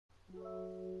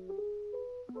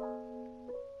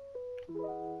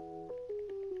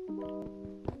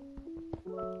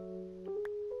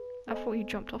I thought you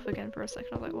jumped off again for a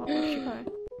second. I was like, what? Where'd she go?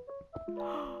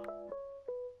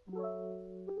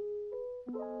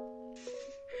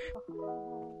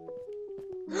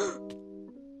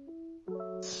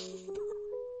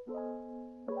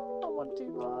 I want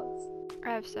 2 hearts. I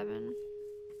have 7.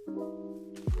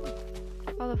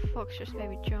 Oh, the fox just made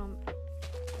me jump.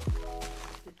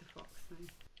 Did the fox thing.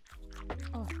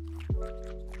 Oh.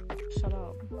 Shut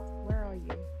up. Where are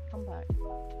you? Come back.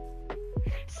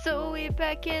 So we're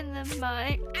back in the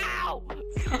mine. Ow!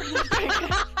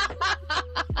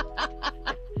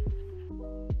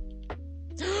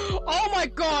 Oh my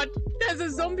god! There's a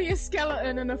zombie, a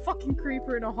skeleton, and a fucking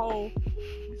creeper in a hole.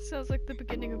 Sounds like the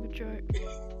beginning of a joke.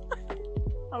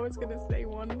 I was gonna say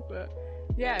one, but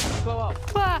yeah, just blow up.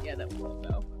 Ah! Yeah, that was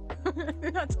well.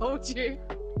 I told you.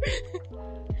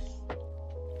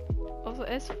 Also,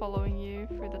 it's following you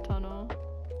through the tunnel.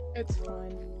 It's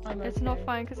fine. I'm It's okay. not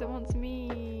fine because it wants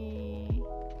me.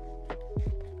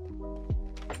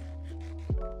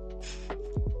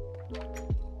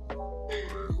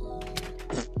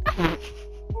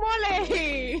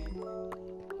 Molly!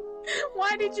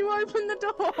 Why did you open the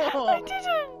door? I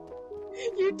didn't!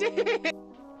 You did!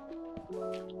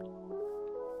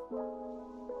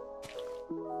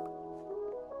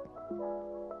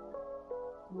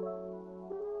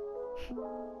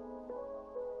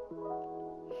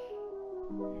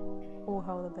 All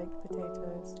hail the baked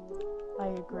potatoes. I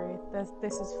agree.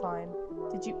 This is fine.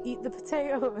 Did you eat the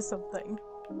potato or something?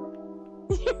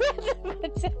 You ate the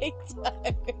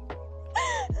potato!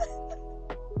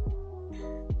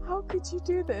 How could you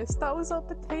do this? That was our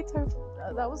potato.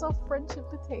 That was our friendship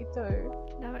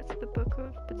potato. Now it's the book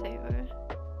of potato.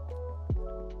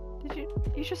 Did you?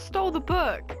 You just stole the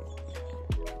book!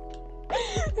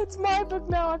 It's my book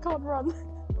now, I can't run.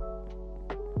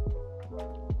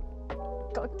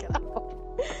 God, get out.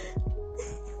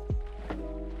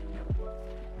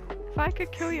 If I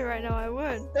could kill you right now, I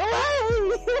would. Hey!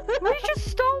 You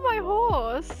just stole my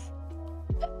horse!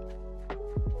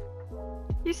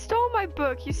 You stole my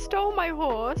book, you stole my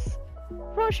horse.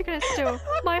 What else are you gonna steal?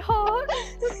 My heart?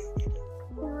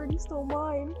 You already stole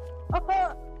mine.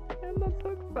 And my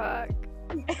book back.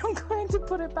 I'm going to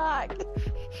put it back.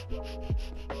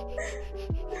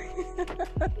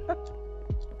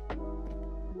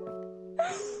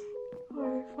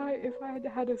 Oh, if I had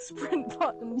had a sprint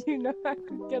button, you know I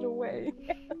could get away.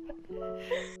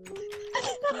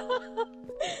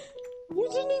 You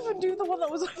didn't even do the one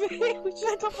that was over here, which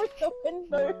is over your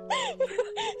window.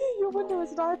 Your window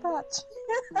is an eye patch.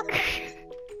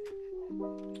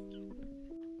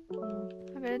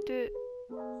 I'm gonna do it.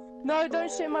 No, don't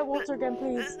shit in my water again,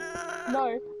 please.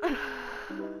 No.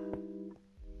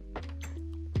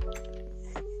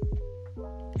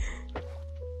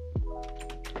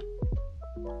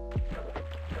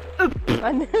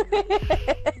 I knew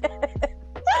it.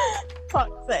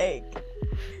 Fuck's sake.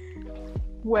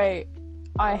 Wait,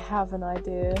 I have an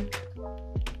idea.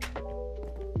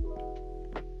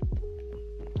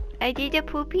 I did a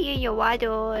poopy in your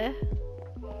water.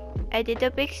 I did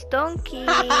a big stonky.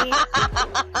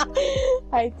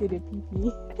 I did a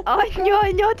pee-pee. Oh no,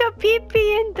 not a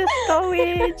pee-pee in the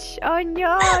storage. Oh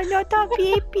no, not a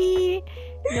pee-pee.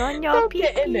 No, Don't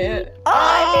pee-pee. get in it. Oh, I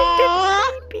made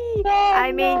the pee-pee.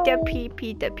 I made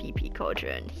the pee-pee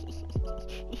cauldron.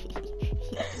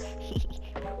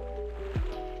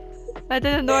 I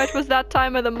didn't know it was that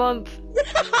time of the month.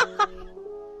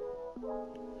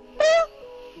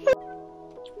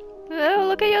 Oh,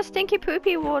 look at your stinky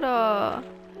poopy water.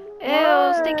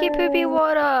 Ew, stinky poopy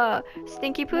water.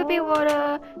 Stinky poopy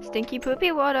water. Stinky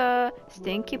poopy water.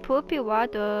 Stinky poopy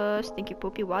water. Stinky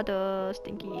poopy water.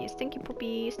 Stinky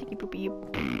poopy. Stinky poopy.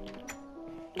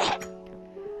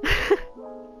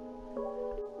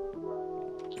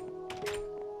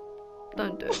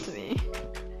 Don't do it to me.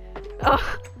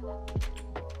 Oh.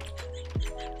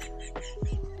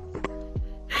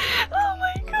 Oh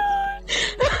my god.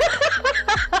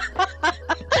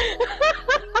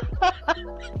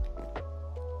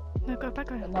 No, go back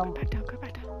down. Go back down. Go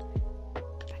back down.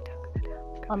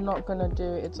 I'm not gonna do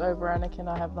it. It's over, Anakin.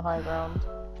 I have the high ground.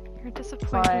 You're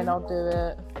disappointed. Fine, I'll do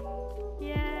it.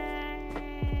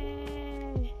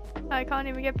 Yay! I can't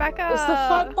even get back up. It's the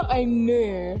fact that I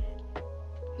knew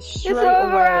straight It's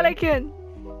over, away. Anakin.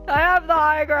 I have the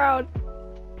high ground.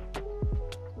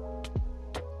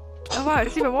 Oh wow,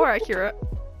 it's even more accurate.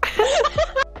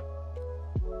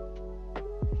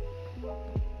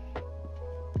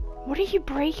 What are you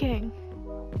breaking?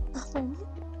 Nothing.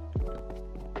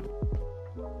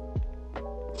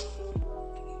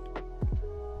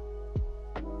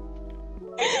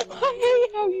 hate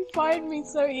how you find me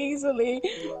so easily.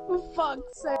 For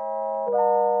fuck's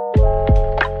sake.